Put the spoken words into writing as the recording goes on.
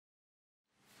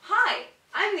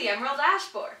the emerald ash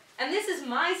borer, and this is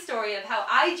my story of how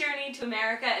I journeyed to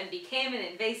America and became an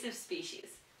invasive species.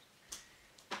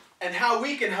 And how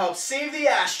we can help save the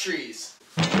ash trees.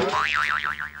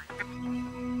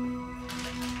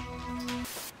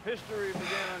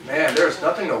 Man, there's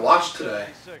nothing to watch today.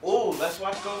 Ooh, let's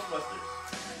watch Ghostbusters.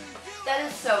 That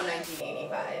is so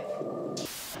 1985.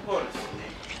 Odyssey.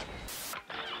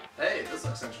 Hey, this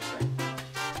looks interesting.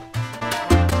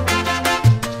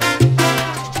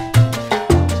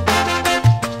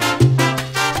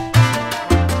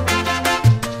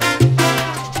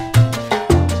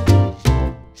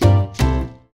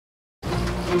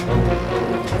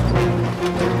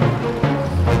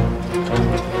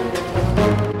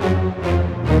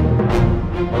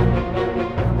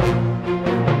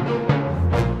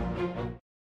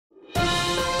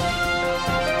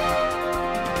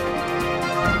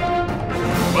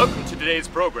 Welcome to today's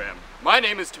program. My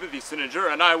name is Timothy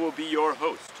Sininger and I will be your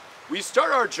host. We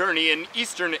start our journey in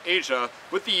Eastern Asia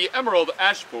with the emerald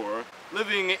ash borer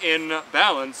living in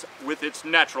balance with its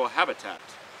natural habitat.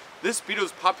 This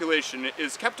beetle's population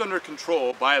is kept under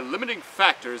control by limiting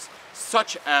factors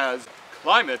such as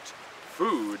climate,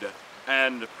 food,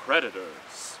 and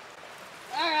predators.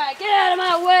 Alright, get out of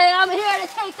my way. I'm here to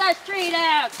take that tree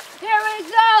down. Here we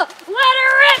go. Let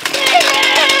her rip, baby!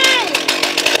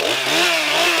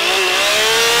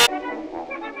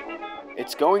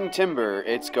 It's going timber,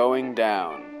 it's going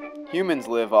down. Humans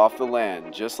live off the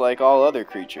land, just like all other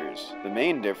creatures. The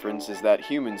main difference is that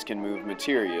humans can move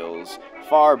materials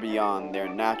far beyond their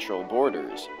natural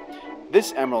borders.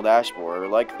 This emerald ash borer,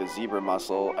 like the zebra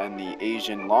mussel and the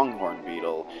Asian longhorn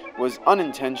beetle, was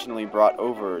unintentionally brought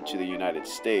over to the United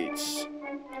States.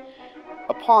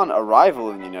 Upon arrival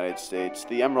in the United States,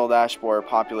 the emerald ash borer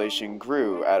population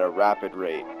grew at a rapid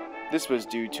rate. This was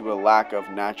due to a lack of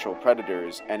natural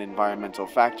predators and environmental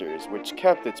factors which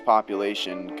kept its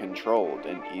population controlled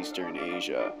in Eastern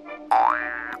Asia.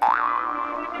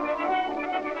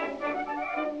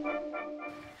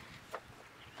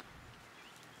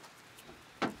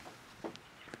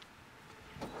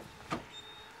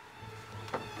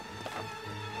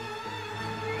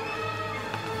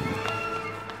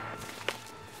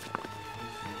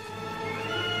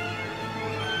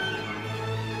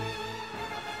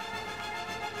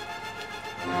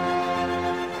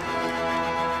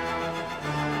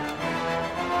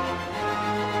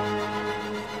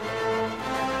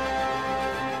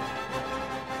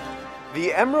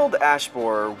 The emerald ash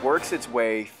borer works its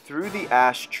way through the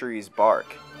ash tree's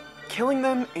bark, killing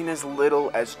them in as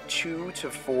little as 2 to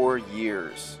 4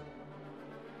 years.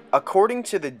 According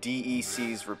to the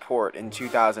DEC's report in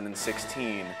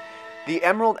 2016, the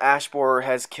emerald ash borer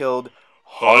has killed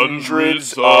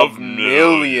hundreds of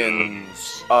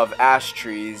millions of ash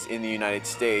trees in the United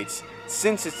States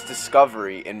since its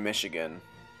discovery in Michigan.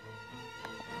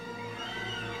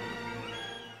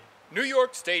 New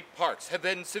York state parks have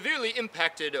been severely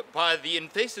impacted by the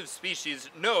invasive species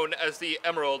known as the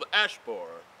emerald ash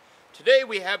borer. Today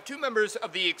we have 2 members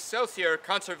of the Excelsior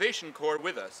Conservation Corps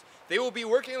with us. They will be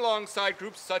working alongside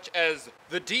groups such as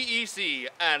the DEC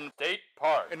and state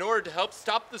park in order to help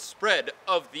stop the spread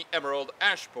of the emerald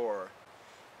ash borer.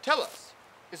 Tell us,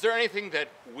 is there anything that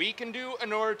we can do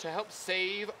in order to help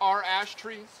save our ash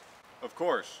trees? Of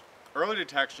course. Early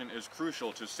detection is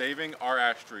crucial to saving our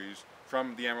ash trees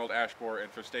from the emerald ash borer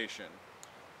infestation.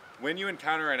 When you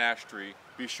encounter an ash tree,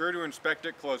 be sure to inspect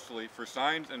it closely for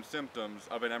signs and symptoms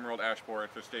of an emerald ash borer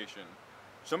infestation.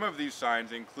 Some of these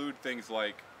signs include things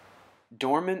like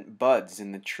dormant buds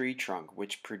in the tree trunk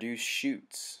which produce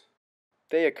shoots.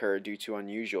 They occur due to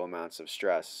unusual amounts of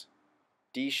stress.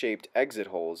 D-shaped exit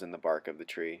holes in the bark of the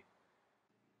tree.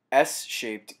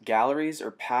 S-shaped galleries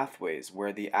or pathways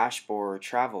where the ash borer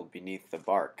traveled beneath the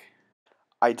bark.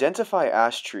 Identify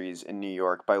ash trees in New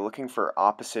York by looking for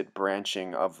opposite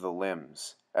branching of the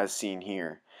limbs, as seen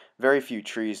here. Very few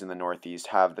trees in the Northeast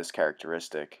have this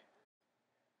characteristic.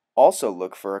 Also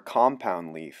look for a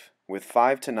compound leaf, with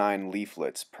 5 to 9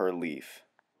 leaflets per leaf.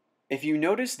 If you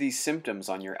notice these symptoms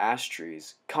on your ash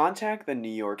trees, contact the New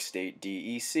York State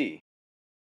DEC.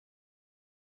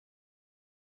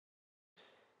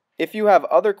 If you have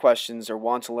other questions or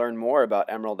want to learn more about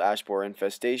emerald ash borer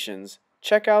infestations,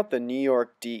 check out the New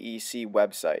York DEC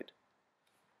website.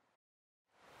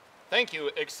 Thank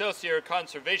you, Excelsior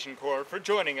Conservation Corps, for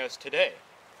joining us today.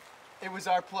 It was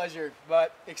our pleasure,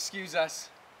 but excuse us.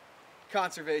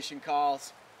 Conservation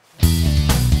calls.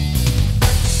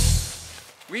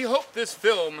 We hope this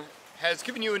film has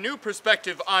given you a new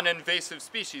perspective on invasive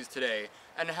species today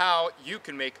and how you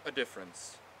can make a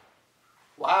difference.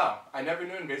 Wow, I never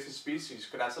knew invasive species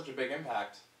could have such a big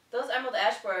impact. Those emerald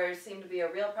ash borers seem to be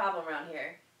a real problem around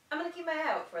here. I'm gonna keep my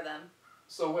eye out for them.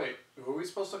 So wait, who are we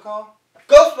supposed to call?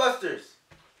 Ghostbusters!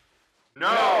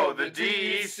 No, the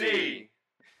DEC!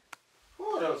 Who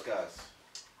are those guys?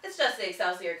 It's just the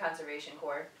Excelsior Conservation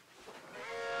Corps.